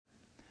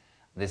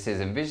This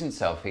is Envision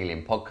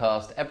Self-Healing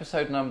Podcast,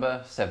 episode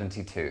number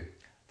 72.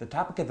 The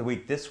topic of the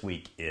week this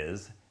week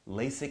is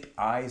LASIK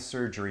eye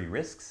surgery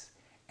risks.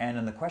 And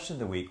in the question of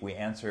the week, we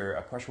answer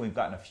a question we've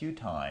gotten a few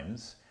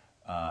times.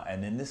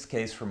 And in this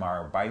case, from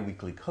our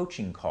bi-weekly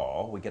coaching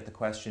call, we get the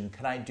question,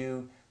 can I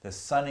do the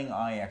sunning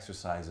eye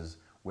exercises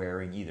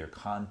wearing either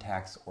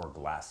contacts or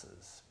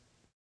glasses?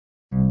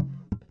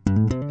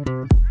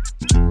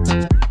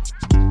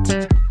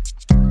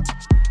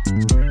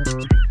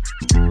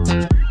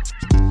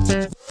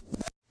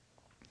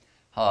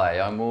 Hi,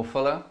 I'm Will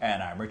Fuller.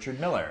 And I'm Richard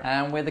Miller.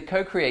 And we're the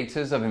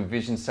co-creators of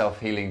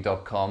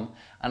EnvisionSelfHealing.com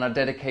and are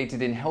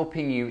dedicated in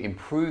helping you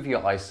improve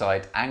your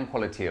eyesight and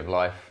quality of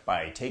life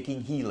by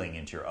taking healing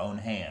into your own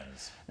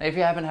hands. Now, if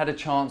you haven't had a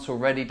chance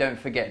already, don't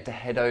forget to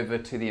head over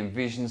to the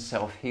Envision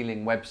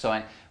Self-Healing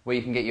website where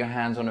you can get your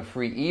hands on a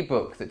free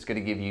ebook that's going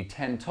to give you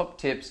 10 top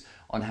tips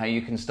on how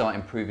you can start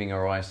improving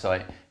your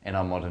eyesight in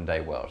our modern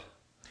day world.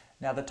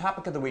 Now, the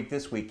topic of the week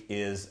this week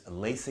is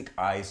LASIK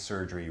eye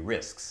surgery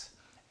risks.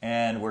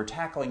 And we're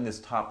tackling this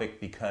topic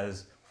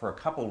because, for a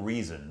couple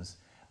reasons,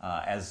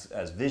 as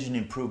vision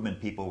improvement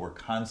people, we're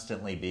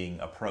constantly being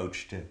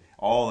approached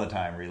all the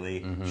time,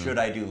 really, should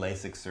I do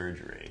LASIK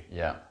surgery?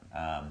 Yeah,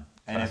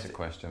 that's a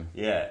question.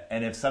 Yeah,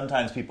 and if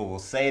sometimes people will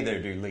say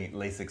they're doing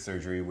LASIK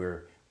surgery,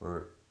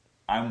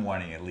 I'm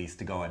wanting at least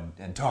to go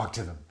and talk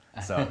to them.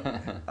 So,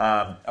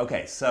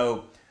 okay,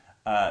 so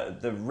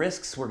the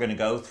risks we're going to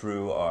go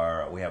through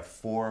we have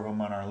 4 of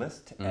them on our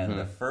list, and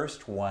the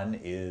first one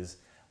is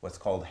what's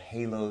called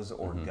halos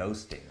or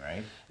ghosting,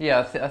 right? Yeah,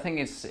 I think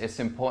it's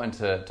important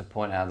to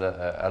point out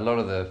that a lot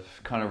of the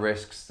kind of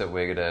risks that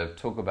we're going to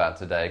talk about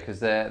today,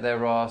 because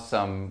there are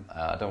some,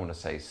 I don't want to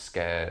say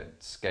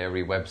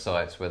scary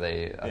websites where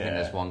I think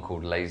there's one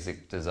called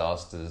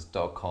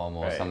LASIKdisasters.com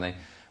or something,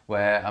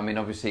 where, I mean,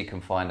 obviously you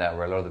can find out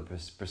where a lot of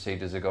the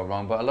procedures have got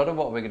wrong, but a lot of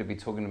what we're going to be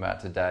talking about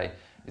today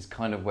is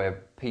kind of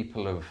where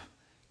people have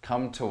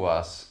come to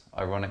us,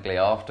 ironically,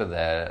 after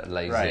their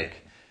LASIK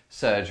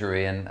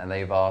surgery, and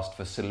they've asked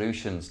for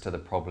solutions to the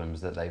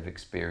problems that they've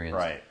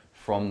experienced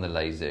from the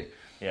LASIK.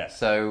 Yeah.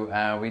 So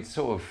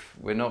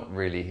we're not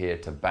really here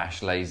to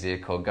bash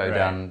LASIK or go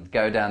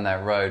down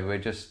that road. We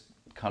just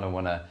kind of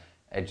want to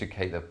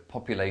educate the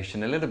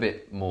population a little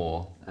bit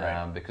more,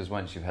 because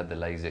once you've had the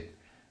LASIK,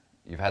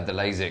 you've had the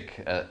LASIK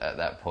at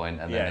that point,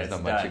 and then there's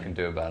not much you can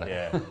do about it.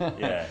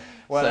 Yeah.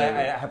 Well,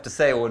 I have to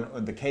say,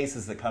 when the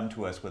cases that come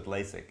to us with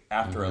LASIK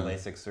after a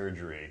LASIK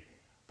surgery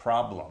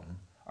problem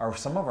are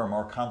some of our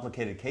more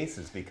complicated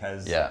cases,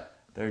 because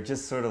they're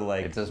just sort of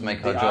like... It does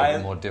make our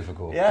job more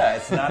difficult. Yeah,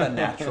 it's not a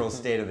natural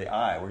state of the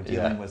eye. We're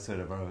dealing with sort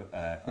of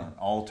an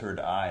altered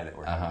eye that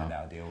we're having to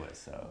now deal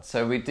with.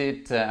 So we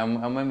did,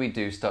 and when we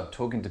do start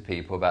talking to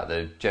people about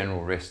the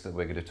general risks that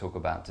we're going to talk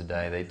about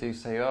today, they do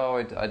say,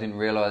 oh, I didn't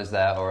realize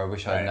that, or I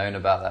wish I'd known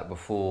about that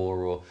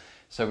before, or...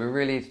 So we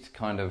really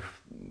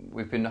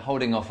we've been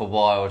holding off a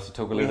while to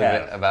talk a little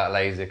bit about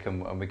LASIK,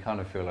 and we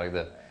kind of feel like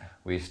that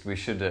we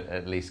should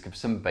at least give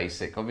some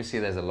basic... Obviously,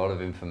 there's a lot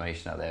of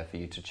information out there for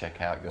you to check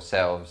out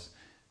yourselves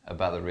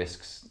about the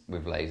risks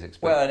with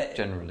LASIK, but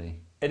generally...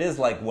 It is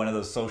like one of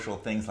those social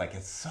things, like,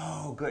 it's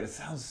so good, it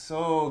sounds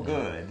so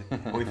good.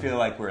 We feel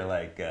like we're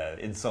like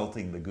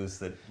insulting the goose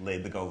that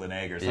laid the golden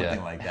egg or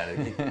something like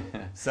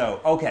that. So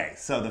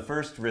the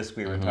first risk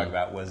we were talking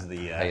about was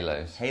the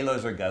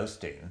halos or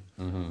ghosting.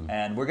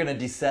 And we're going to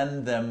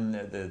descend them.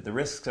 The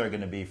risks are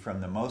going to be from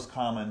the most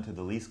common to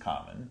the least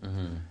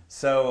common.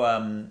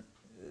 So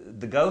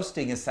the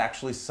ghosting is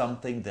actually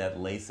something that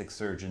LASIK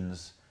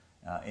surgeons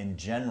in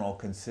general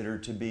consider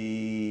to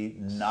be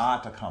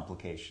not a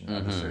complication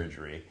of the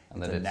surgery.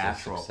 It's a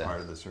natural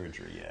part of the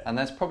surgery, And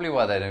that's probably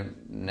why they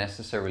don't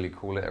necessarily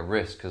call it a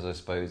risk, because I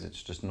suppose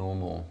it's just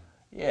normal.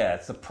 Yeah,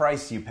 it's the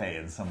price you pay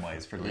in some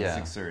ways for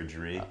LASIK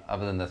surgery.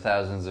 Other than the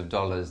thousands of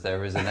dollars,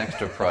 there is an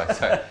extra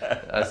price.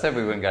 I said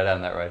we wouldn't go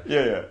down that road.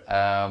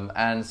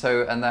 And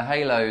the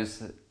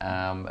halos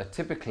are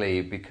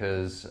typically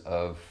because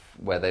of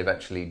where they've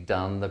actually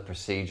done the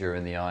procedure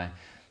in the eye.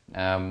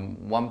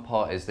 One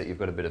part is that you've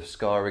got a bit of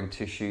scarring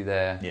tissue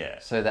there,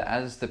 so that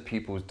as the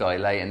pupils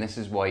dilate, and this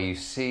is why you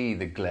see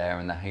the glare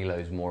and the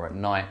halos more at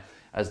night,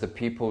 as the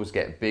pupils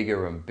get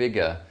bigger and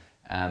bigger,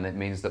 it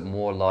means that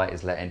more light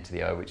is let into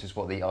the eye, which is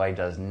what the eye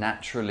does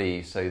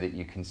naturally, so that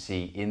you can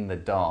see in the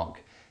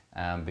dark,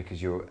 because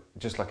you're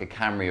just like a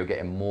camera, you're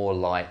getting more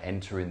light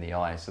entering the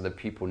eye, so the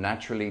pupil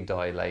naturally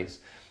dilates.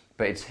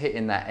 But it's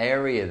hitting that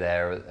area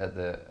there at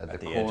the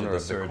corner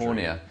of the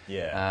cornea,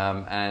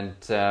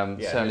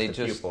 certainly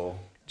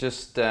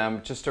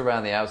just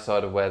around the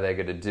outside of where they're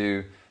going to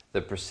do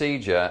the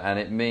procedure, and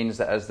it means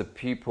that as the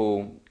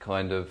pupil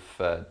kind of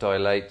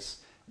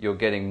dilates, you're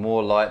getting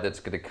more light that's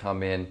going to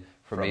come in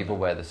from either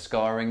where the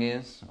scarring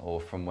is, or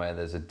from where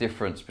there's a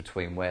difference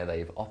between where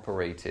they've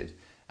operated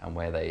and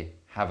where they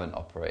haven't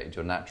operated,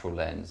 your natural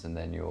lens and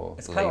then your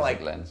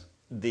LASIK lens.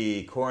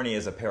 The cornea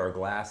is a pair of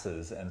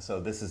glasses, and so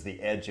this is the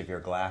edge of your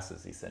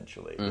glasses,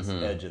 essentially, this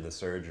edge of the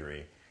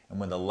surgery. And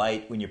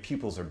when your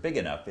pupils are big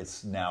enough,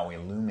 it's now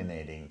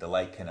illuminating. The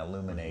light can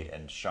illuminate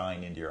and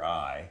shine into your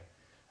eye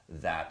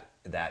that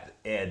that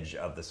edge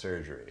of the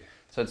surgery.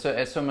 So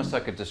it's almost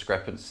like a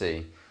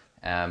discrepancy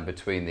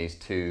between these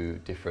two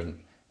different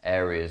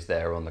areas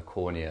there on the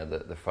cornea,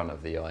 the front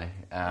of the eye.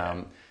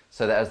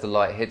 So that as the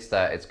light hits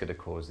that, it's going to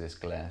cause this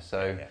glare.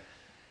 So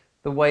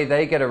the way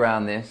they get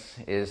around this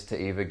is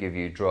to either give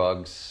you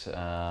drugs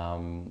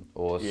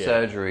or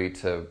surgery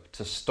to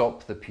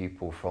stop the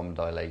pupil from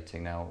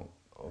dilating. Now,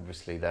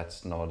 obviously,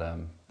 that's not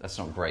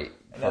great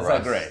for us.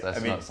 Not great.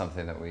 That's not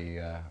something that we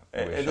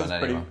wish on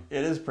anyone.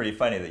 It is pretty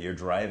funny that you're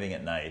driving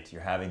at night.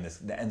 You're having this,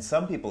 and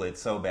some people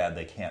it's so bad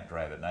they can't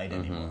drive at night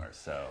anymore.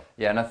 So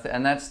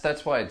and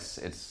that's why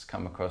it's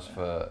come across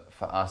for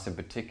us in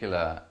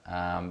particular,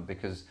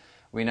 because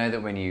we know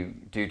that when you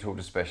do talk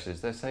to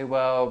specialists, they say,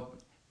 well,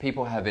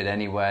 people have it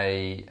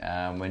anyway.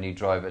 When you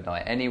drive at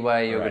night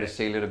anyway, you're going to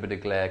see a little bit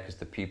of glare because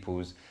the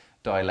pupil's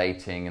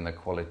dilating and the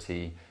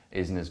quality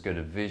isn't as good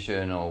at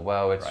vision, or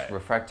well, it's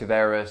refractive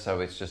error,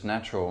 so it's just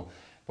natural.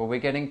 But we're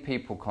getting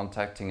people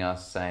contacting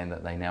us saying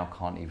that they now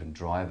can't even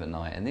drive at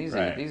night, and these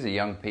are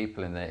young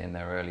people in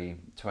their early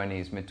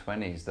 20s, mid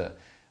 20s that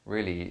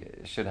really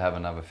should have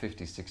another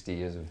 50, 60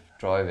 years of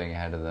driving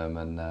ahead of them,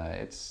 and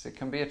it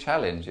can be a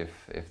challenge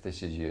if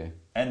this is you.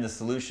 And the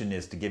solution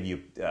is to give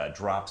you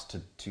drops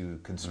to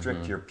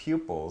constrict your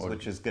pupils,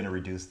 which is going to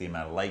reduce the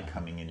amount of light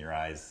coming in your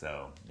eyes.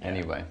 So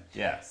anyway,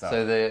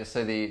 so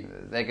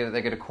they're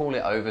going to call it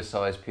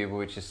oversized pupil,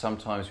 which is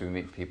sometimes we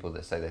meet people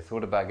that say they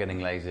thought about getting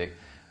LASIK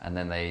and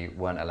then they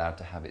weren't allowed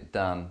to have it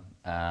done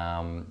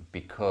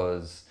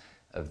because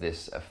of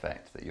this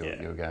effect that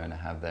you're going to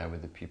have there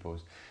with the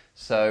pupils.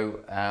 So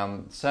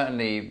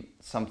certainly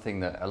something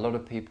that a lot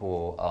of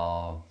people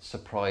are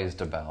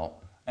surprised about.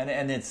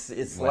 And it's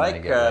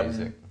like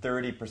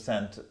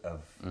 30%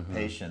 of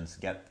patients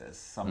get this,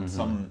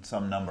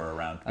 some number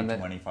around between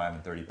 25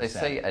 and 30%. They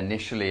say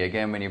initially,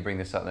 again, when you bring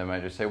this up, they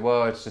might just say,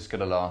 well, it's just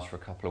going to last for a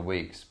couple of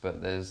weeks,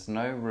 but there's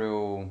no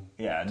real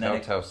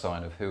telltale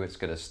sign of who it's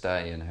going to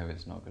stay and who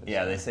it's not going to stay.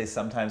 Yeah, they say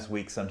sometimes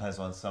weeks, sometimes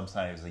months,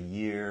 sometimes a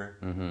year,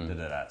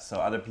 So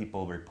other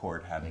people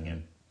report having it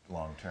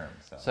long term.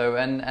 So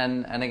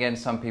and again,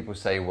 some people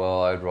say,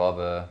 well, I'd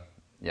rather...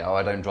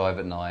 I don't drive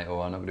at night,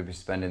 or I'm not going to be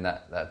spending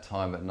that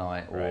time at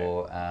night,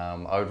 or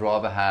I would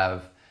rather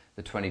have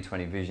the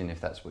 20/20 vision,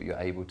 if that's what you're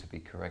able to be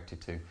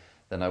corrected to,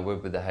 than I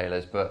would with the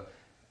halos. But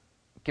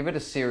give it a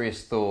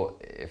serious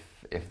thought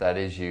if that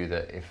is you,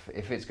 that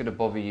if it's going to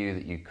bother you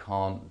that you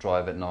can't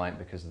drive at night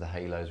because the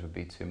halos would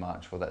be too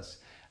much. Well, that's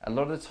a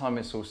lot of the time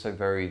it's also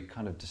very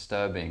kind of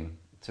disturbing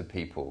to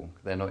people.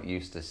 They're not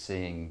used to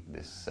seeing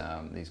these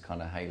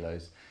kind of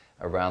halos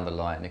around the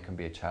light, and it can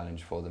be a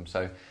challenge for them.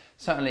 So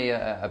certainly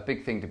a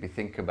big thing to be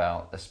think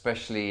about,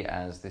 especially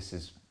as this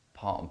is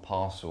part and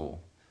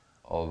parcel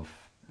of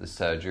the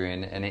surgery,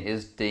 and it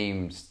is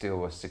deemed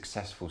still a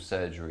successful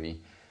surgery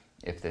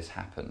if this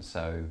happens.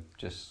 So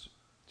just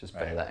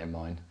bear that in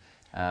mind,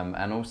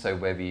 and also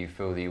whether you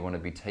feel that you want to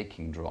be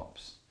taking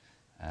drops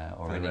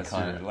or any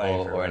kind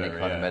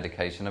of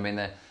medication. I mean,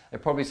 they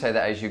probably say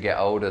that as you get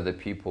older, the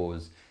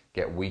pupils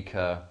get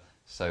weaker.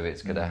 So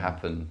it's going to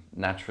happen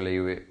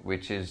naturally,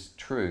 which is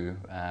true,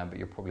 but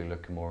you're probably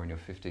looking more in your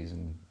 50s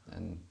and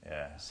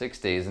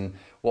 60s. And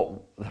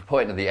what the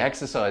point of the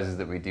exercises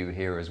that we do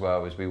here as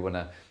well is we want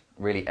to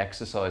really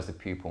exercise the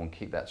pupil and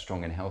keep that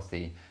strong and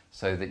healthy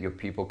so that your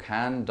pupil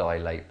can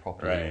dilate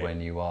properly when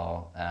you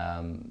are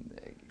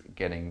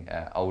getting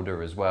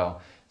older as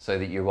well, so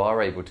that you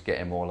are able to get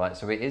in more light.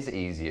 So it is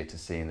easier to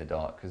see in the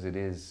dark because it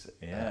is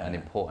an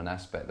important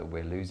aspect that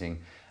we're losing.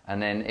 And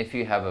then if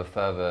you have a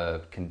further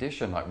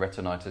condition like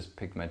retinitis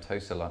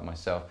pigmentosa like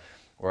myself,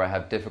 where I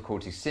have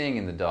difficulty seeing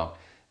in the dark,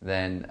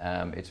 then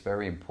it's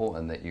very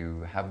important that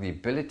you have the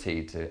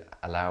ability to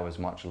allow as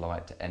much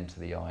light to enter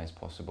the eye as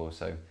possible.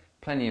 So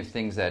plenty of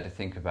things there to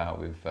think about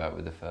with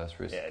the first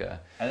risk.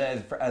 And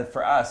then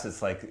for us,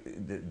 it's like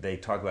they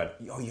talk about,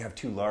 you have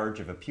too large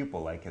of a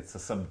pupil, like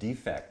it's some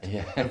defect.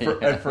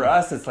 And for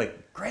us, it's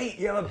like, great,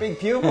 you have a big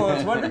pupil,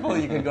 it's wonderful,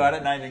 you can go out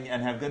at night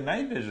and have good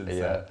night vision.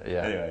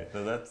 Anyway,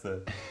 so that's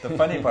the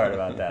funny part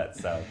about that.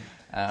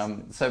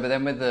 But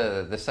then with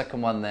the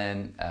second one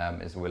then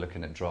is we're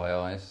looking at dry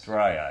eyes.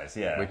 Dry eyes,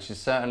 which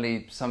is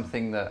certainly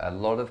something that a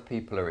lot of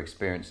people are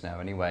experiencing now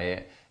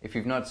anyway. If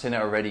you've not seen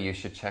it already, you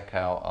should check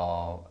out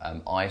our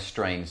eye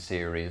strain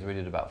series. We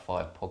did about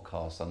 5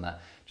 podcasts on that.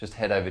 Just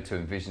head over to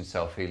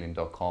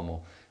envisionselfhealing.com,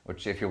 or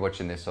if you're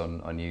watching this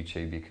on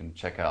YouTube, you can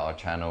check out our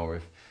channel, or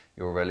if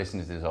you're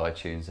listening to this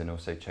iTunes, then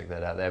also check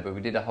that out there. But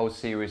we did a whole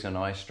series on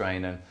eye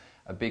strain, and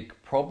a big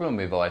problem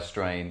with eye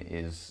strain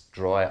is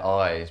dry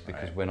eyes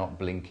because we're not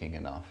blinking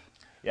enough.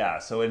 Yeah,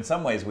 so in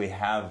some ways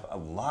a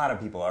lot of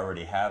people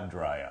already have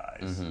dry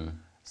eyes.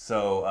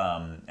 So,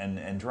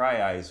 and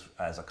dry eyes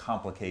as a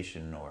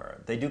complication,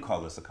 or they do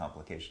call this a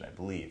complication, I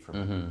believe,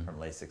 from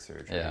LASIK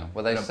surgery. Yeah,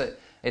 well, they say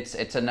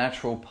it's a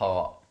natural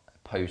part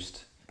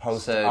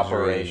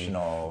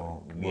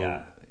post-operational.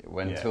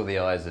 Until the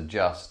eyes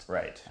adjust.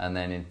 Right. And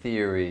then in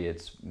theory,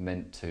 it's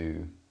meant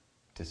to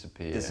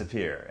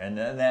disappear. And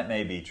that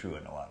may be true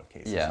in a lot of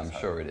cases. Yeah, I'm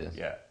sure it is.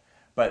 Yeah.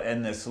 But,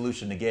 and the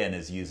solution again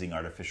is using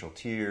artificial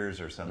tears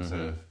or some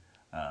sort of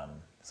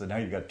So now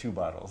you've got 2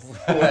 bottles.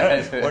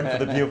 One for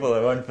the pupil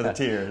and one for the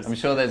tears. I'm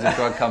sure there's a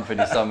drug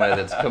company somewhere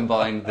that's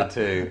combined the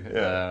two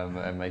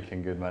and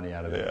making good money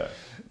out of it.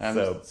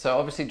 Yeah. So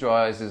obviously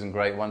dry eyes isn't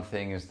great. One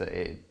thing is that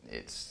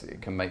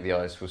it can make the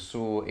eyes feel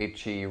sore,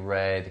 itchy,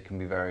 red. It can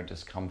be very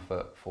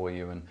discomfort for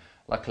you. And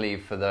luckily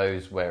for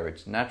those where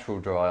it's natural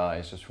dry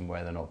eyes, just from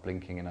where they're not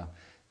blinking enough,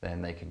 then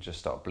they can just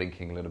start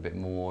blinking a little bit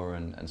more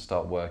and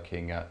start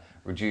working at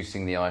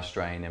reducing the eye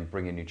strain and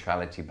bringing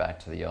neutrality back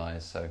to the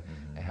eyes. So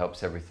it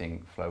helps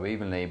everything flow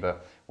evenly.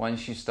 But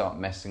once you start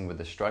messing with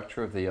the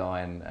structure of the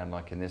eye, and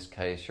like in this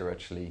case, you're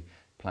actually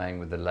playing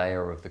with the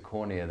layer of the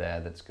cornea there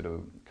that's going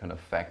to kind of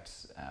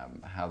affect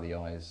how the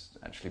eyes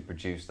actually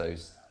produce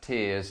those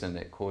tears, and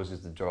it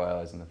causes the dry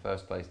eyes in the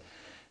first place,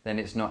 then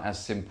it's not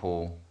as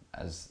simple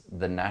as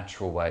the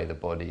natural way the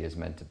body is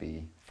meant to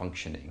be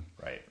functioning.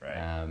 Right.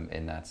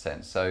 In that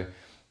sense. So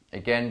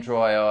again,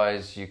 dry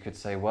eyes, you could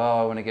say, well,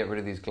 I want to get rid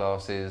of these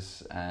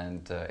glasses,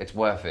 and it's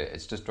worth it.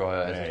 It's just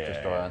dry eyes. It's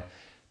just dry eyes.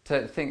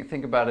 To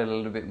think about it a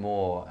little bit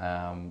more,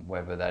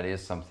 whether that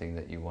is something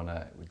that you want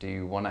to. Do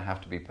you want to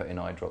have to be putting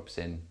eye drops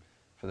in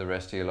for the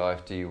rest of your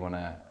life? Do you want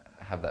to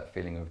have that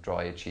feeling of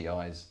dry, itchy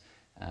eyes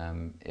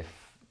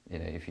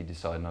if you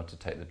decide not to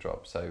take the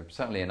drop? So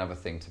certainly another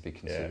thing to be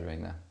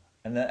considering there.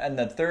 And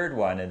the third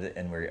one,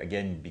 and we're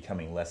again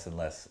becoming less and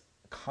less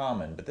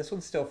common, but this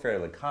one's still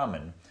fairly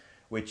common,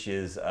 which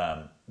is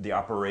the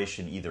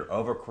operation either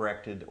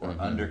overcorrected or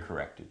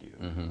undercorrected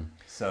you.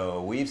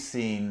 So we've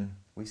seen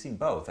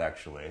both,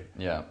 actually.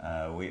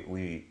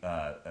 We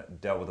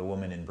dealt with a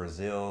woman in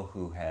Brazil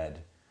who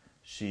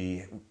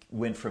she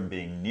went from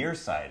being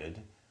nearsighted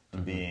to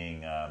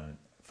being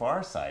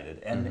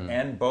farsighted, and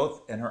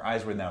her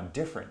eyes were now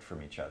different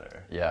from each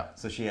other.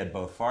 So she had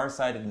both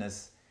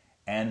farsightedness,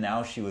 and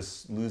now she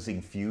was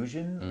losing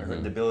fusion, or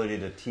the ability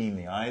to team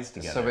the eyes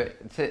together.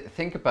 So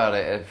think about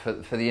it,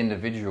 for the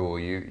individual,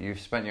 you've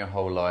spent your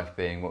whole life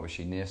being, what was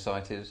she,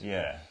 nearsighted?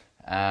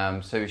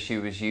 So she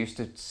was used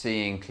to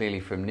seeing clearly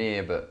from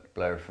near but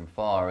blurry from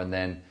far, and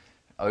then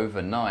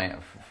overnight,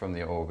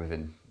 or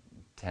within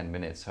 10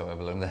 minutes,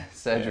 however long the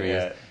surgery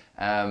is,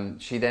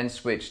 she then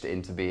switched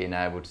into being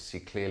able to see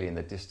clearly in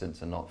the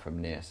distance and not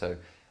from near. So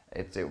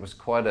it was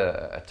quite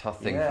a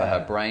tough thing for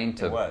her brain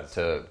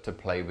to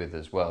play with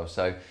as well.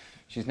 So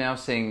she's now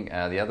seeing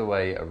the other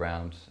way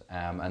around,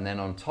 and then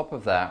on top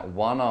of that,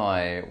 one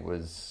eye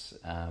was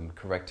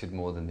corrected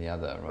more than the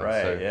other.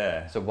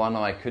 So one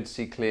eye could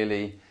see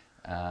clearly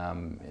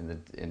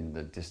in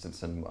the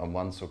distance, and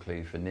one saw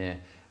clearly for near.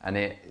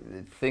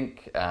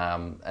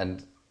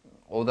 And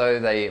although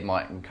they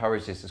might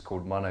encourage this, it's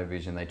called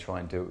monovision. They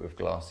try and do it with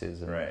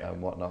glasses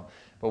and whatnot.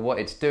 But what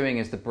it's doing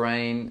is the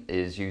brain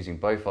is using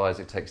both eyes.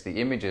 It takes the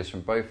images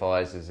from both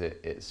eyes as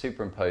it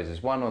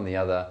superimposes one on the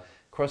other,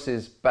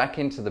 crosses back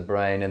into the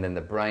brain, and then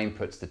the brain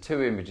puts the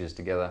 2 images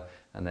together,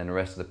 and then the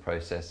rest of the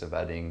process of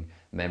adding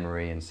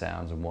memory and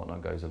sounds and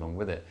whatnot goes along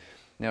with it.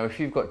 Now, if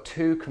you've got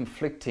 2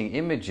 conflicting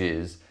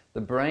images,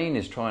 the brain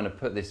is trying to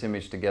put this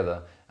image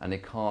together and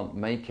it can't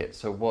make it.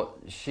 So what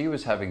she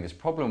was having this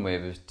problem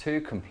with is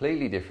 2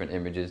 completely different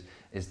images,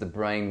 is the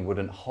brain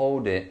wouldn't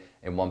hold it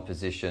in one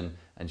position,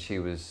 and she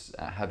was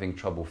having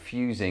trouble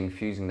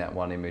fusing that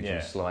one image,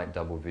 and slight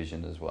double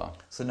vision as well.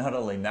 So not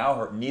only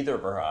now neither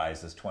of her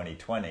eyes is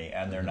 20/20,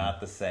 and they're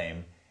not the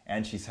same,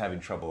 and she's having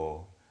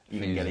trouble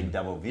even getting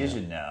double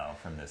vision now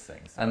from this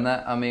thing. So. And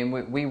that, I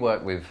mean, we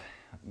work with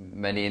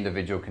many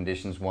individual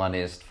conditions. One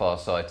is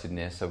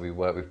farsightedness, so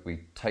we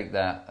take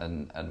that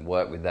and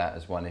work with that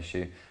as one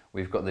issue.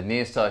 We've got the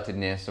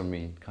nearsightedness, and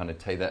we kind of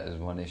take that as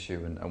one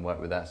issue and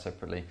work with that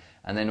separately.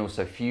 And then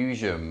also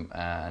fusion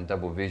and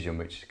double vision,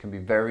 which can be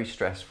very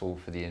stressful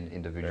for the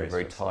individual,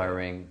 very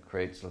tiring,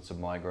 creates lots of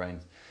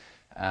migraines.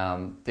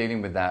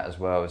 Dealing with that as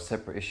well, a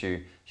separate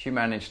issue. She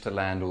managed to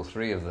land all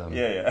 3 of them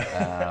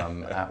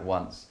at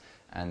once.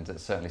 And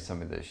certainly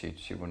something that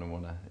she wouldn't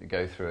want to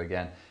go through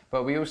again.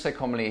 But we also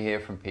commonly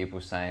hear from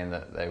people saying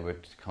that they were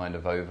kind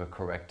of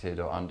overcorrected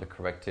or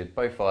undercorrected,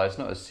 both eyes,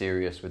 not as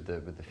serious with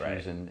the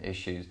fusion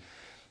issues.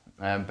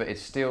 But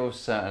it's still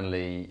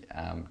certainly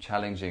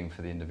challenging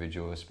for the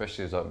individual,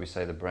 especially as, like we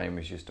say, the brain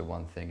was used to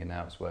one thing and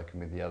now it's working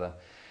with the other.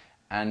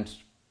 And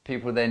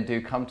people then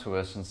do come to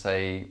us and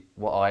say,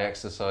 what eye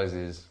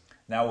exercises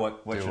now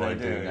what should I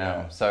do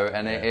now? So,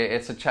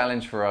 it's a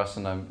challenge for us,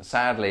 and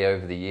sadly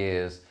over the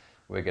years,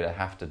 we're going to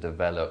have to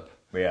develop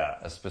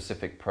a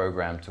specific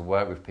program to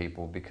work with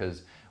people,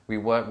 because we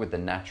work with the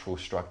natural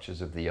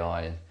structures of the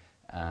eye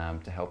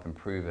to help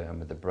improve it, and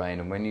with the brain.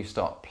 And when you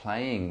start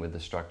playing with the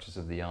structures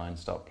of the eye and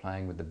start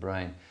playing with the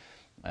brain,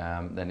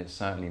 then it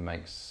certainly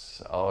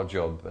makes our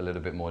job a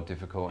little bit more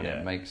difficult, and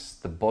it makes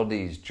the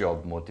body's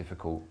job more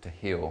difficult to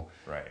heal.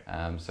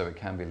 So it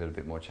can be a little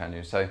bit more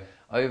challenging. So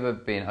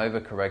being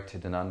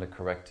overcorrected and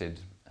undercorrected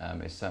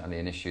is certainly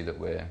an issue that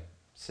we're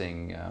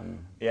seeing.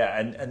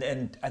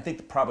 And I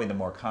think probably the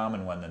more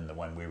common one than the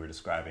one we were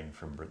describing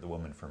from the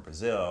woman from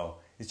Brazil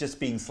It's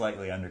just being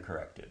slightly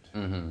undercorrected.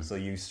 So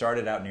you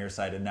started out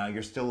nearsighted, now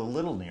you're still a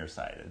little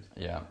nearsighted.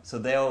 Yeah. So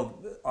they'll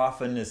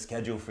often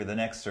schedule for the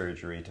next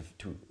surgery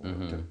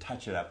to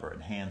touch it up or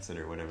enhance it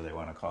or whatever they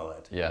want to call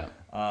it. Yeah.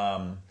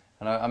 And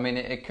I mean,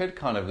 it could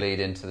kind of lead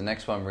into the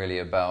next one really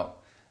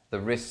about the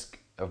risk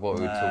of what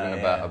we were talking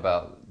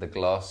about the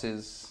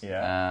glasses,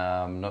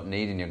 not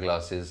needing your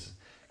glasses.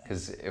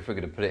 Because if we're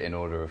going to put it in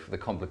order, the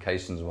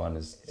complications one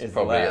is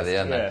probably at the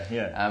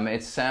end.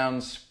 It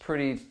sounds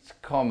pretty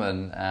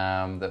common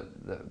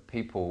that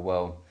people,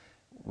 well,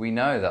 we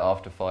know that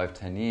after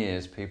 5-10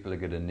 years, people are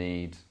going to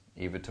need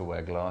either to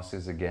wear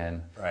glasses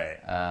again, right?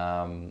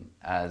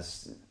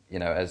 As you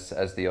know,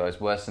 as the eyes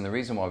worsen. The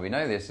reason why we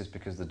know this is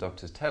because the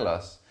doctors tell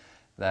us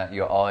that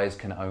your eyes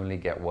can only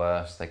get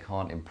worse; they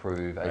can't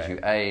improve as you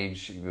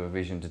age. Your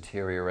vision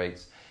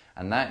deteriorates,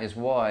 and that is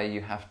why you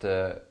have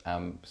to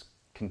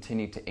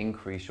continue to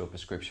increase your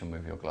prescription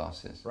with your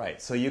glasses.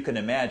 Right. So you can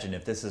imagine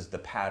if this is the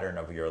pattern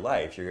of your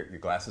life, your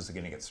glasses are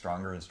going to get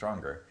stronger and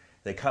stronger.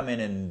 They come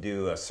in and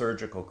do a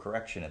surgical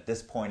correction at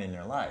this point in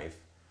your life,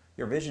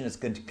 your vision is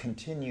going to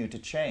continue to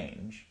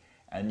change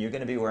and you're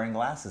going to be wearing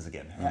glasses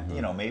again.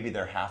 You know, maybe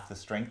they're half the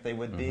strength they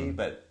would be,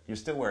 but you're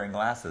still wearing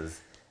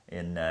glasses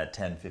in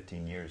 10,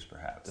 15 years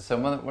perhaps. So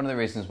one of the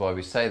reasons why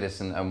we say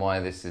this and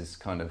why this is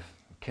kind of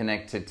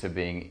connected to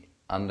being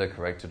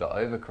undercorrected or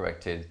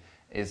overcorrected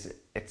is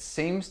it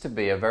seems to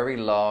be a very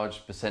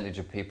large percentage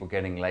of people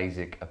getting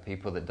LASIK are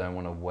people that don't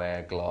want to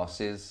wear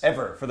glasses.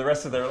 Ever, for the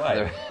rest of their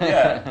life.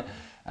 Yeah.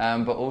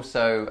 But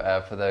also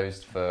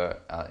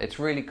it's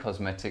really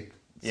cosmetic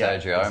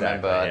surgery. I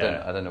remember,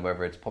 I don't know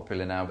whether it's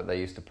popular now, but they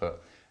used to put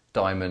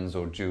diamonds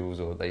or jewels,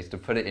 or they used to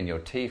put it in your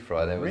teeth,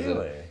 right? There was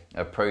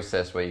a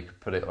process where you could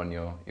put it on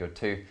your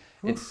tooth.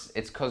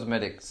 It's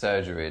cosmetic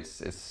surgery.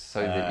 It's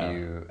so that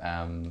you...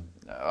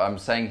 I'm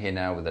saying here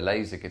now with the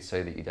LASIK, it's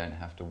so that you don't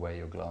have to wear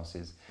your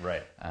glasses,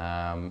 right?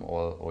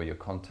 Or your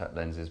contact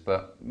lenses,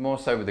 but more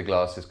so with the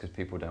glasses because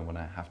people don't want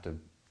to have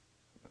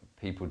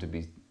people to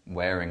be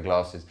wearing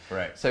glasses.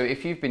 Right. So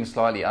if you've been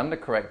slightly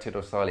undercorrected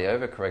or slightly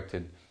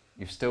overcorrected,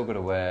 you've still got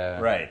to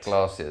wear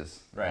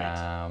glasses,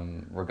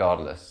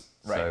 regardless.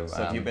 Right.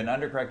 So if you've been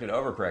undercorrected,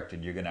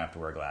 overcorrected, you're going to have to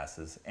wear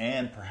glasses,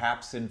 and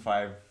perhaps in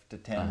 5 to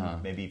 10,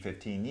 maybe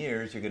 15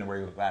 years, you're going to wear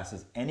your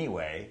glasses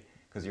anyway,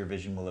 because your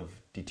vision will have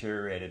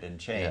deteriorated and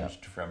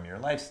changed from your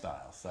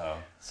lifestyle.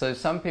 So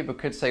some people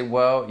could say,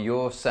 well,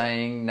 you're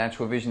saying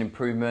natural vision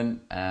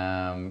improvement,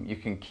 you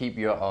can keep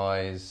your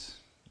eyes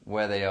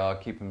where they are,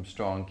 keep them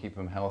strong, keep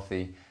them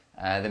healthy.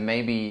 Then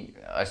maybe,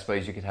 I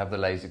suppose you could have the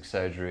LASIK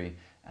surgery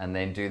and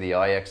then do the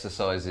eye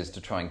exercises to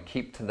try and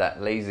keep to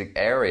that LASIK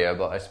area.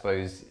 But I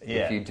suppose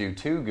if you do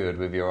too good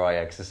with your eye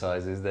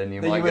exercises, then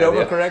you might would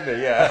overcorrect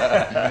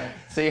it,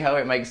 See how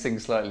it makes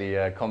things slightly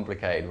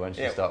complicated once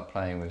you start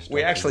playing with structures.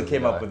 We actually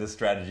came up with a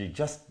strategy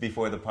just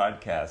before the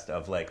podcast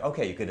of like,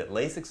 okay, you could get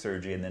LASIK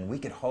surgery and then we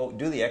could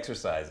do the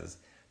exercises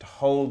to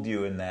hold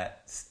you in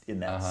that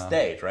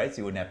state, right? So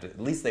you wouldn't have to,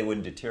 at least they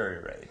wouldn't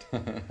deteriorate.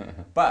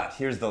 But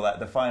here's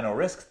the final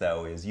risk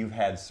though, is you've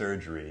had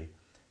surgery,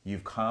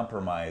 you've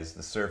compromised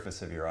the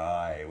surface of your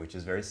eye, which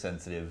is a very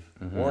sensitive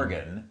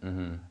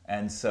organ,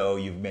 and so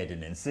you've made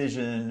an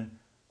incision,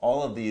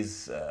 all of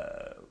these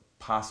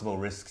possible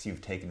risks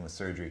you've taken with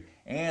surgery,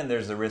 and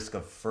there's a risk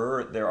of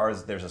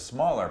there's a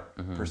smaller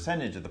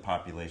percentage of the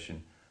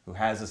population who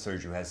has a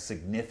surgery who has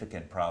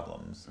significant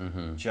problems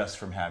just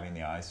from having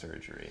the eye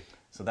surgery.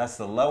 So that's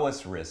the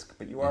lowest risk,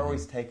 but you are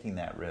always taking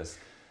that risk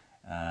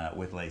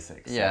with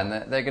LASIK. So. Yeah, and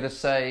they're going to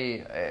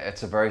say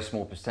it's a very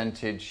small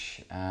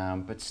percentage,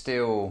 but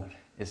still,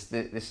 this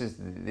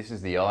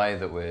is the eye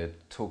that we're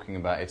talking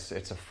about. It's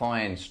a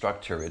fine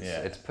structure.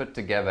 It's put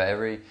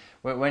together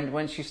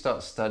once you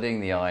start studying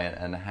the eye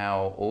and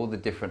how all the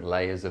different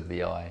layers of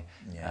the eye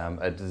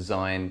are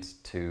designed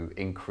to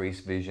increase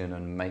vision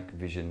and make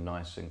vision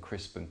nice and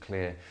crisp and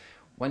clear.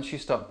 Once you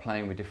start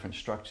playing with different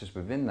structures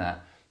within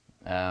that,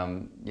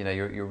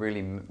 you're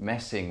really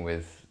messing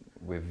with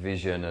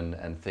vision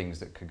and things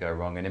that could go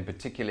wrong. And in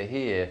particular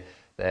here,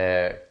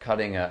 they're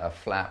cutting a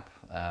flap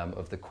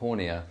of the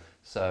cornea.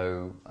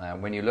 So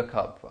when you look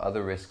up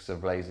other risks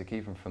of LASIK,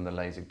 even from the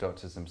LASIK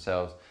doctors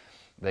themselves,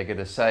 they're going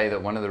to say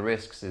that one of the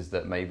risks is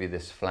that maybe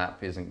this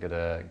flap isn't going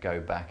to go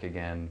back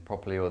again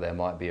properly, or there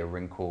might be a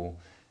wrinkle.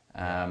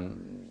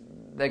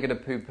 They're going to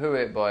poo-poo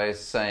it by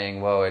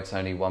saying, well, it's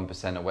only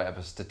 1% or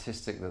whatever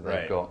statistic that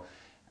they've got.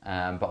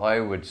 But I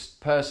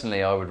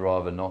would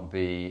rather not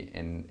be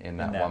in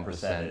that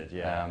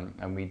 1%.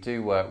 And we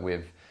do work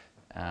with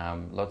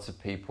lots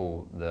of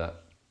people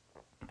that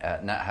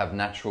have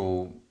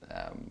natural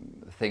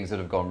things that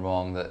have gone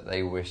wrong that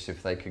they wish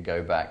if they could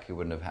go back it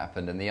wouldn't have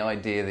happened. And the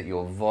idea that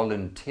you're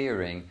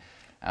volunteering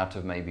out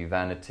of maybe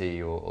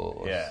vanity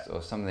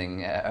or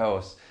something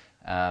else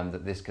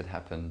that this could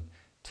happen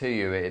to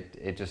you,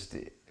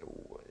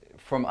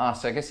 from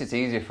us, I guess it's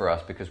easier for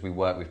us because we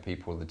work with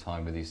people all the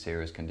time with these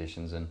serious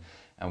conditions, and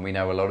And we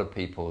know a lot of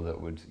people that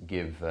would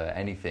give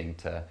anything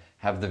to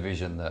have the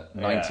vision that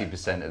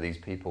 90% of these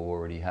people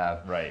already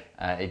have. Right.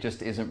 It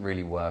just isn't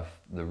really worth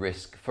the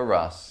risk for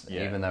us,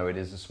 even though it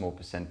is a small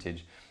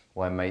percentage.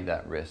 Why make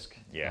that risk?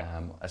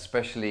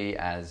 Especially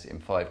as in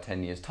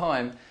 5-10 years'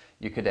 time,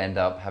 you could end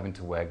up having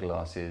to wear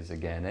glasses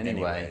again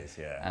anyway.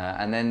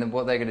 And then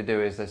what they're going to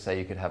do is they say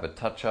you could have a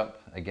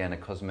touch-up, again, a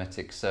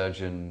cosmetic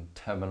surgeon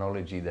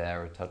terminology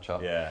there, a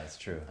touch-up. Yeah, it's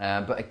true.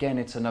 But again,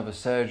 it's another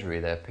surgery.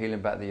 They're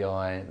peeling back the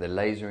eye, they're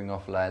lasering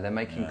off layer, they're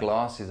making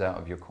glasses out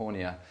of your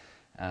cornea.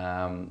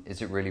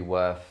 Is it really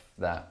worth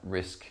that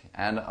risk?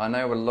 And I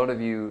know a lot of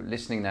you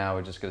listening now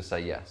are just going to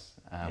say yes,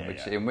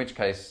 in which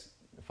case,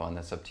 fine,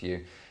 that's up to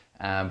you.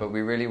 But we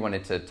really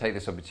wanted to take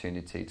this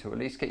opportunity to at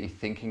least get you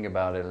thinking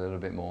about it a little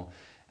bit more.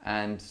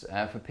 And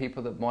for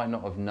people that might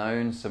not have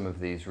known some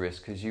of these risks,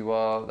 because there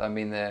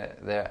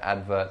are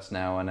adverts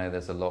now. I know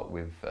there's a lot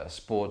with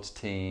sports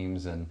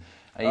teams, and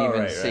I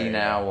even see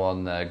now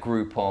on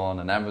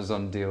Groupon and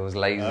Amazon deals,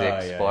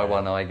 LASIK, buy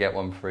one eye, get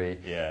one free.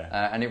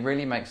 And it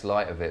really makes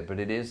light of it, but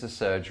it is a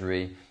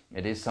surgery.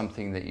 It is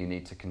something that you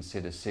need to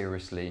consider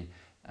seriously.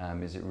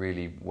 Is it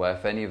really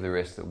worth any of the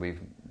risks that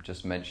we've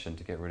just mentioned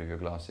to get rid of your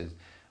glasses?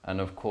 And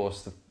of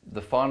course,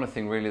 the final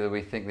thing really that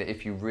we think that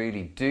if you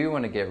really do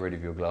want to get rid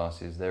of your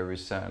glasses, there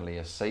is certainly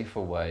a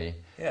safer way.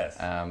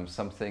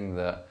 Something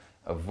that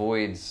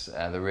avoids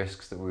the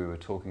risks that we were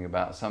talking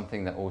about,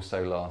 something that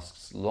also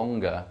lasts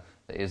longer,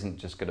 that isn't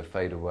just going to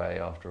fade away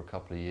after a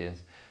couple of years.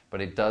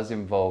 But it does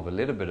involve a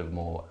little bit of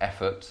more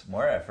effort.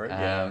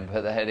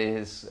 But that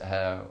is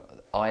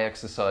eye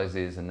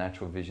exercises and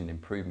natural vision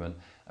improvement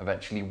of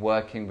actually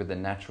working with the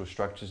natural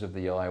structures of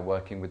the eye,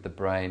 working with the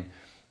brain,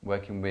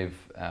 working with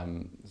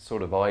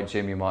sort of eye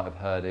gym, you might have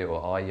heard it,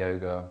 or eye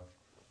yoga,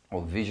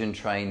 or vision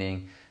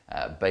training,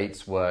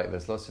 Bates work.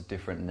 There's lots of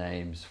different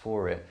names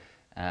for it.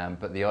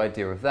 But the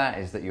idea of that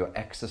is that you're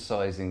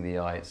exercising the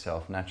eye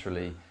itself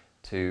naturally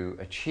to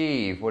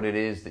achieve what it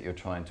is that you're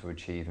trying to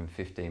achieve in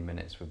 15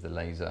 minutes with the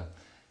laser.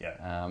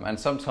 And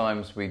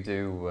sometimes we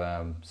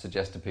do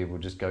suggest to people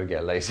just go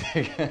get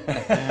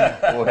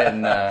LASIK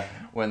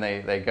when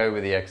they go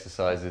with the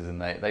exercises and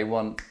they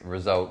want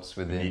results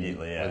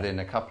within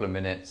a couple of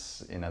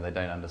minutes. They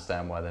don't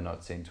understand why they're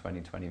not seeing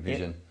 20/20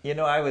 vision.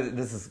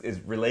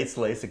 It relates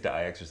LASIK to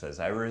eye exercise.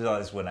 I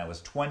realized when I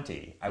was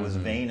 20, I was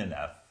vain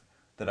enough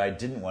that I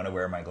didn't want to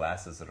wear my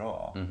glasses at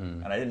all.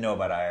 And I didn't know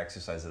about eye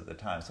exercise at the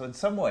time. So in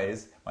some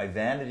ways, my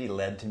vanity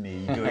led to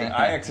me doing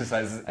eye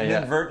exercises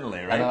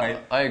inadvertently, right?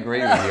 I agree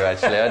with you,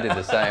 actually. I did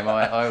the same.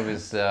 I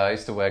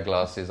used to wear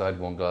glasses. I'd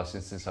worn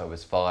glasses since I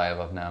was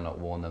 5. I've now not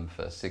worn them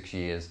for 6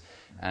 years.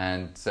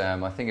 And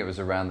I think it was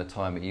around the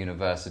time at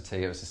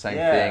university. It was the same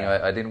thing.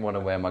 I didn't want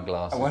to wear my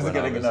glasses. I wasn't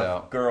getting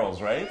enough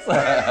girls, right?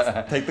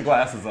 Take the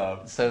glasses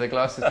off. So the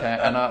glasses came,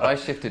 and I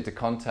shifted to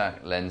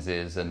contact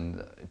lenses,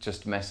 and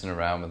just messing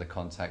around with the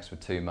contacts were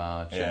too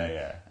much.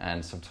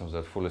 And sometimes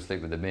I'd fall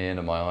asleep with them in,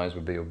 and my eyes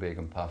would be all big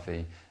and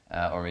puffy,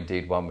 or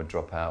indeed one would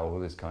drop out, all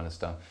this kind of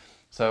stuff.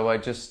 So I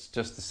just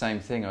the same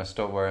thing. I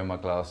stopped wearing my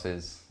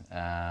glasses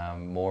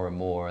more and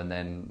more, and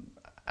then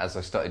as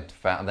I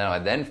found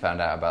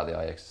out about the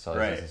eye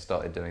exercises and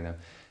started doing them,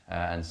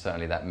 and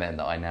certainly that meant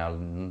that I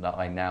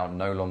now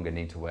no longer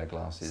need to wear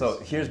glasses. So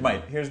here's my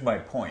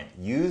point.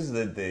 Use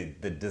the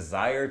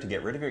desire to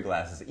get rid of your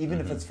glasses, even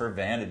if it's for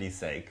vanity's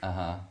sake,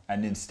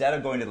 and instead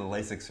of going to the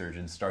LASIK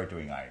surgeon, start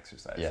doing eye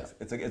exercises.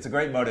 It's a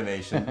great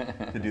motivation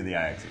to do the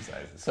eye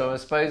exercises. So I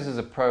suppose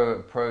there's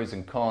pros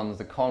and cons.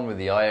 The con with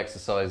the eye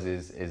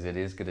exercises is it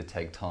is going to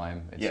take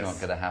time. It's not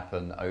going to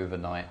happen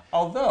overnight.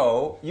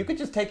 Although you could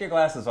just take your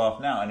glasses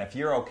off now, and if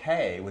you're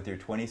okay with your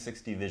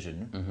 20/60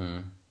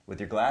 vision. With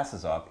your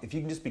glasses off, if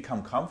you can just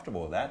become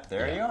comfortable with that,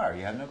 there you are.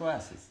 You have no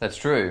glasses. That's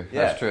true.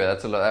 That's true.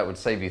 That's a lot. That would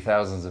save you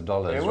thousands of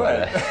dollars. It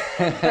would.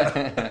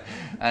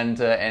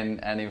 and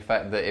in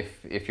fact, that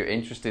if you're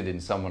interested in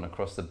someone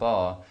across the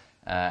bar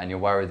and you're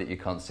worried that you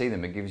can't see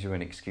them, it gives you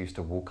an excuse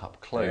to walk up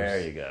close.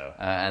 There you go.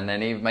 And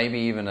then maybe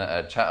even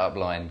a chat up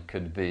line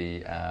could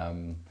be.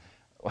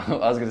 I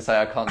was going to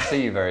say I can't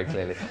see you very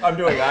clearly. I'm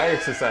doing eye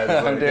exercises.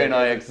 I'm doing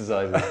eye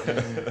exercises.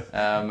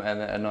 And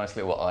a nice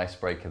little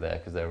icebreaker there,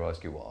 because they'll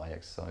ask you what eye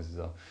exercises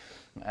are.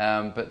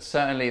 But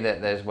certainly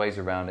there's ways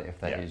around it if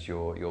that is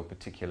your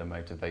particular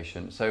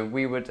motivation. So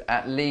we would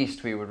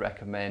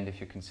recommend,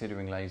 if you're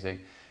considering LASIK,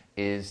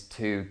 is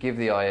to give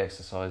the eye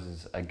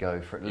exercises a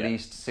go for at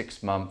least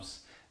 6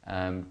 months.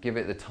 Give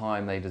it the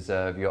time they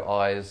deserve. Your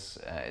eyes,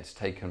 it's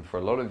taken for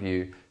a lot of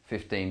you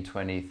 15,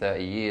 20,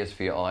 30 years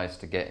for your eyes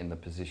to get in the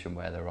position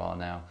where they are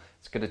now.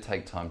 It's going to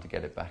take time to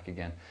get it back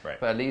again.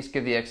 But at least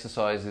give the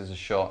exercises a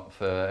shot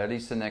for at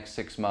least the next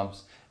 6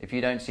 months. If you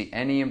don't see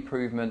any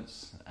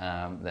improvements,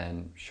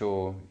 then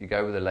sure, you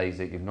go with a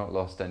LASIK. You've not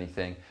lost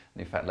anything.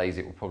 And in fact,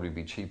 LASIK will probably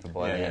be cheaper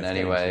by then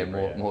anyway.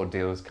 More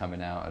deals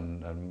coming out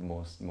and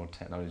more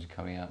technology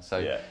coming out. So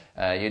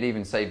you'd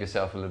even save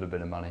yourself a little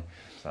bit of money.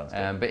 Sounds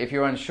good. But if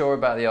you're unsure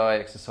about the eye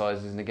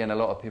exercises, and again, a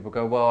lot of people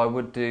go, well, I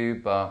would do,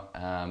 but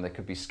there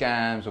could be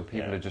scams, or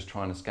people are just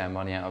trying to scam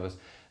money out of us.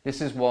 This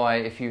is why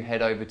if you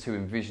head over to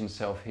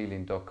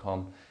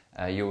envisionselfhealing.com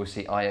You will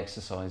see eye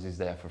exercises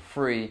there for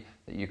free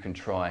that you can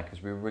try,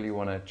 because we really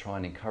want to try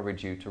and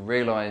encourage you to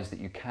realize that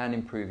you can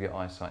improve your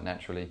eyesight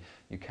naturally.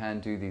 You can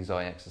do these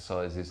eye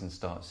exercises and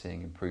start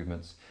seeing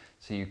improvements.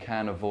 So you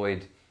can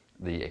avoid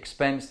the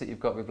expense that you've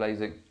got with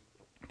LASIK,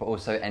 but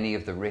also any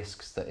of the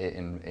risks that it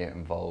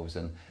involves.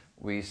 And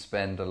we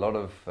spend a lot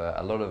of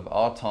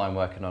our time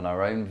working on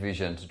our own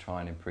vision to try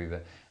and improve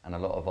it, and a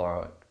lot of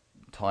our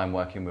time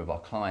working with our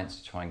clients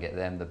to try and get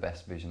them the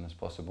best vision as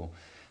possible.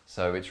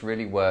 So it's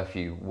really worth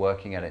you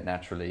working at it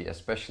naturally,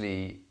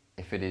 especially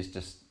if it is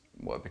just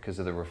because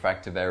of the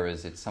refractive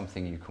errors. It's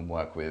something you can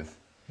work with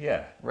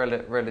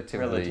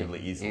relatively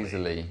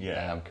easily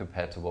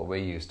compared to what we're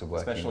used to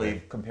working especially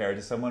with. Compared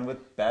to someone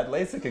with bad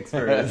LASIK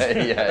experience.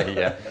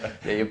 Yeah,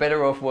 you're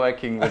better off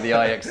working with the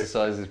eye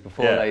exercises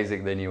before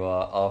LASIK than you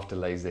are after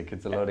LASIK.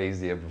 It's a lot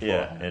easier before.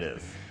 Yeah, it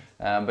is.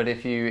 But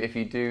if you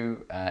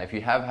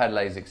have had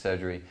LASIK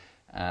surgery,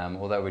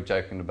 although we're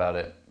joking about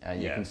it,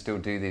 you can still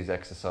do these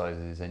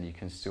exercises, and you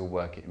can still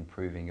work at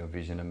improving your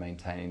vision and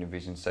maintaining your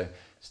vision. So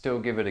still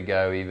give it a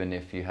go, even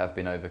if you have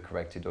been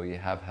overcorrected or you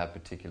have had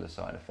particular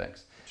side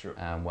effects. True.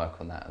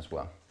 Work on that as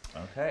well.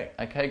 Okay.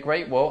 Okay,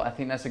 great. Well, I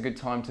think that's a good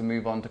time to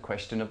move on to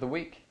question of the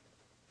week.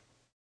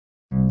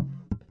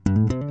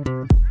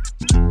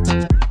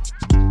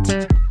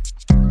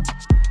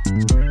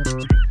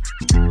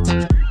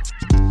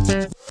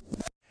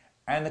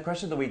 And the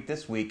question of the week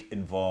this week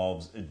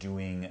involves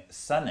doing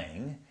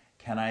sunning.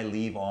 Can I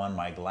leave on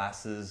my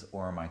glasses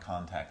or my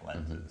contact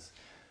lenses?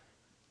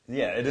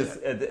 Yeah, it is.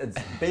 It's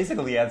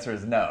basically the answer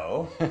is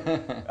no,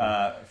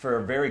 for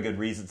a very good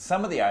reason.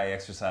 Some of the eye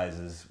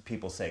exercises,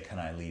 people say, "Can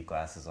I leave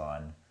glasses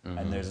on?"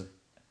 And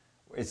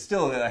it's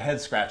still a head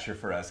scratcher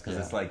for us, because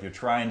it's like you're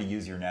trying to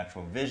use your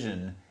natural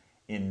vision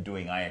in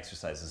doing eye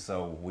exercises,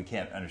 so we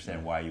can't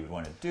understand why you would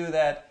want to do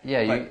that.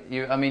 Yeah,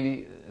 I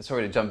mean,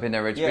 sorry to jump in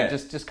there, Rich, but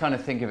just kind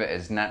of think of it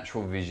as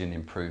natural vision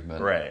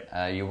improvement.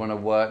 Right. You want to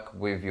work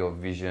with your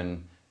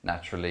vision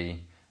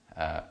naturally,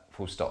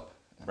 full stop.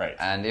 Right.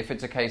 And if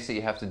it's a case that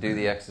you have to do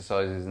the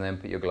exercises and then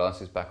put your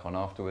glasses back on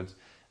afterwards,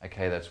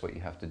 okay, that's what you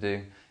have to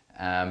do.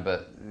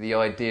 But the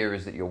idea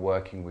is that you're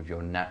working with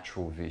your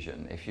natural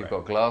vision. If you've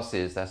got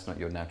glasses, that's not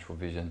your natural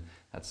vision.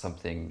 That's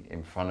something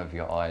in front of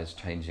your eyes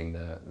changing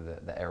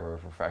the error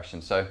of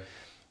refraction. So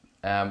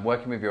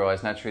working with your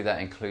eyes naturally,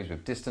 that includes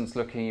with distance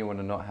looking. You want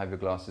to not have your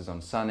glasses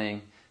on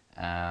sunning.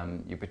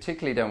 You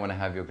particularly don't want to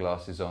have your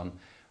glasses on.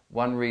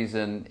 One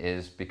reason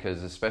is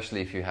because, especially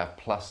if you have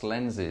plus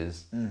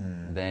lenses,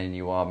 then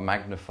you are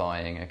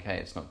magnifying, okay,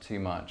 it's not too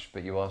much,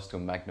 but you are still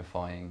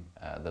magnifying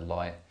the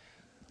light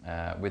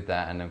with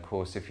that. And of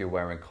course, if you're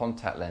wearing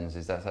contact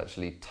lenses, that's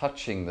actually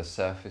touching the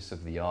surface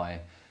of the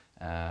eye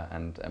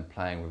and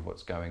playing with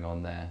what's going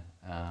on there.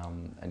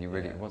 And you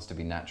really, it wants to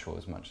be natural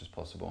as much as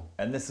possible.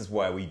 And this is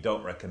why we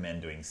don't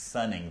recommend doing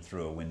sunning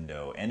through a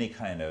window. Any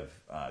kind of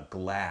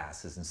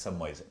glass is in some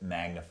ways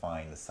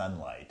magnifying the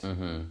sunlight.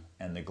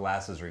 And the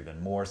glasses are even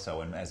more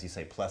so. And as you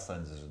say, plus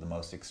lenses are the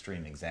most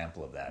extreme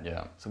example of that.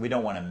 Yeah. So we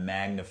don't want to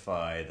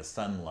magnify the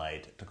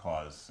sunlight to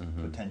cause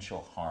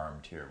potential harm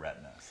to your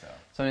retina.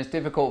 So it's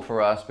difficult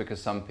for us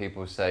because some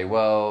people say,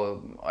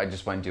 well, I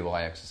just won't do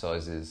eye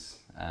exercises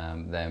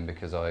then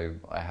because I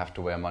have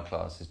to wear my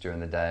glasses during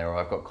the day, or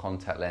I've got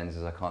contact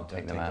lenses, I can't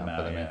take them out and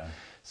put them in.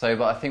 So,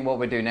 but I think what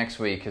we do next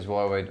week is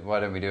why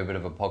don't we do a bit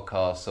of a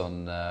podcast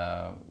on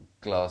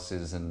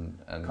glasses and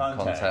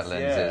contact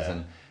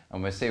lenses,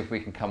 and we'll see if we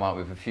can come up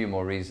with a few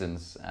more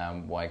reasons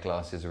why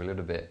glasses are a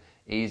little bit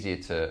easier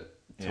to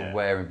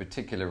wear, in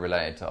particular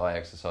related to eye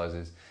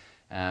exercises.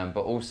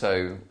 But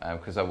also,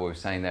 because what we were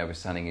saying there with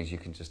sunning is you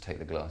can just take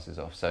the glasses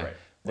off. So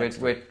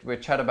we'll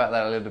chat about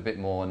that a little bit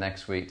more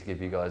next week to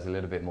give you guys a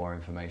little bit more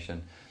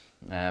information.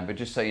 But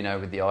just so you know,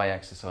 with the eye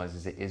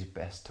exercises, it is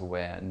best to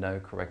wear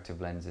no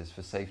corrective lenses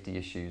for safety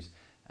issues,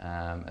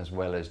 as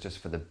well as just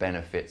for the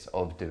benefits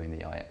of doing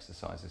the eye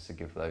exercises. So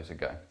give those a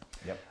go.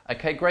 Yep.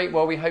 Okay, great.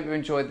 Well, we hope you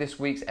enjoyed this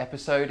week's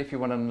episode. If you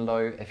want to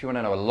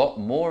know a lot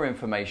more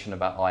information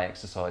about eye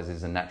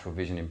exercises and natural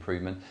vision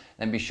improvement,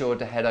 then be sure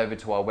to head over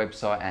to our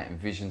website at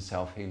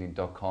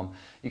envisionselfhealing.com.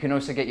 You can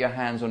also get your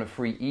hands on a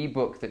free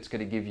ebook that's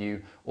going to give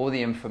you all the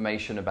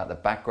information about the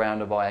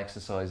background of eye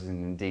exercises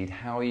and indeed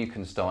how you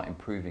can start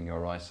improving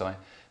your eyesight.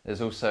 There's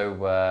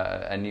also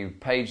a new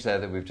page there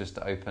that we've just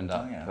opened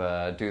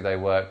up, Do They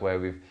Work, where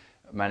we've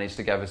managed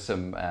to gather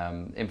some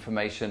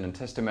information and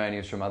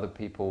testimonials from other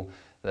people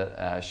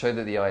that show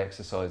that the eye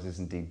exercises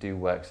indeed do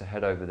work. So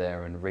head over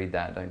there and read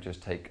that. Don't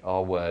just take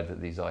our word that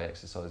these eye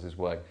exercises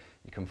work.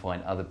 You can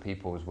find other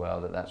people as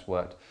well that's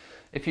worked.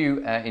 If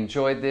you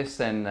enjoyed this,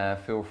 then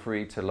feel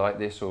free to like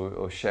this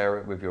or share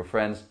it with your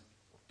friends.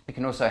 You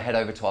can also head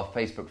over to our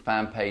Facebook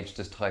fan page.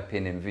 Just type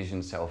in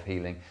Envision Self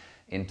Healing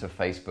into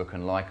Facebook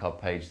and like our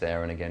page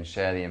there, and again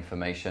share the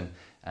information.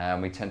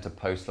 We tend to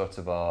post lots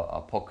of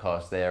our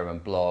podcasts there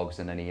and blogs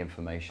and any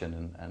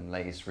information and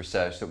latest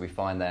research that we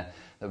find there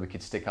that we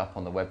could stick up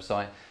on the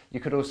website. You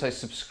could also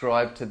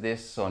subscribe to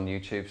this on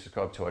YouTube,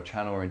 subscribe to our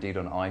channel, or indeed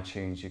on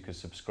iTunes you could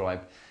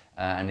subscribe,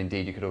 and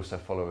indeed you could also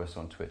follow us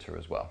on Twitter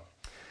as well.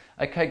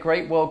 Okay,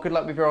 great. Well, good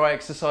luck with your eye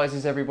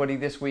exercises, everybody,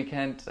 this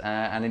weekend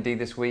and indeed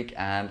this week,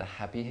 and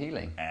happy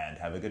healing. And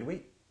have a good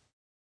week.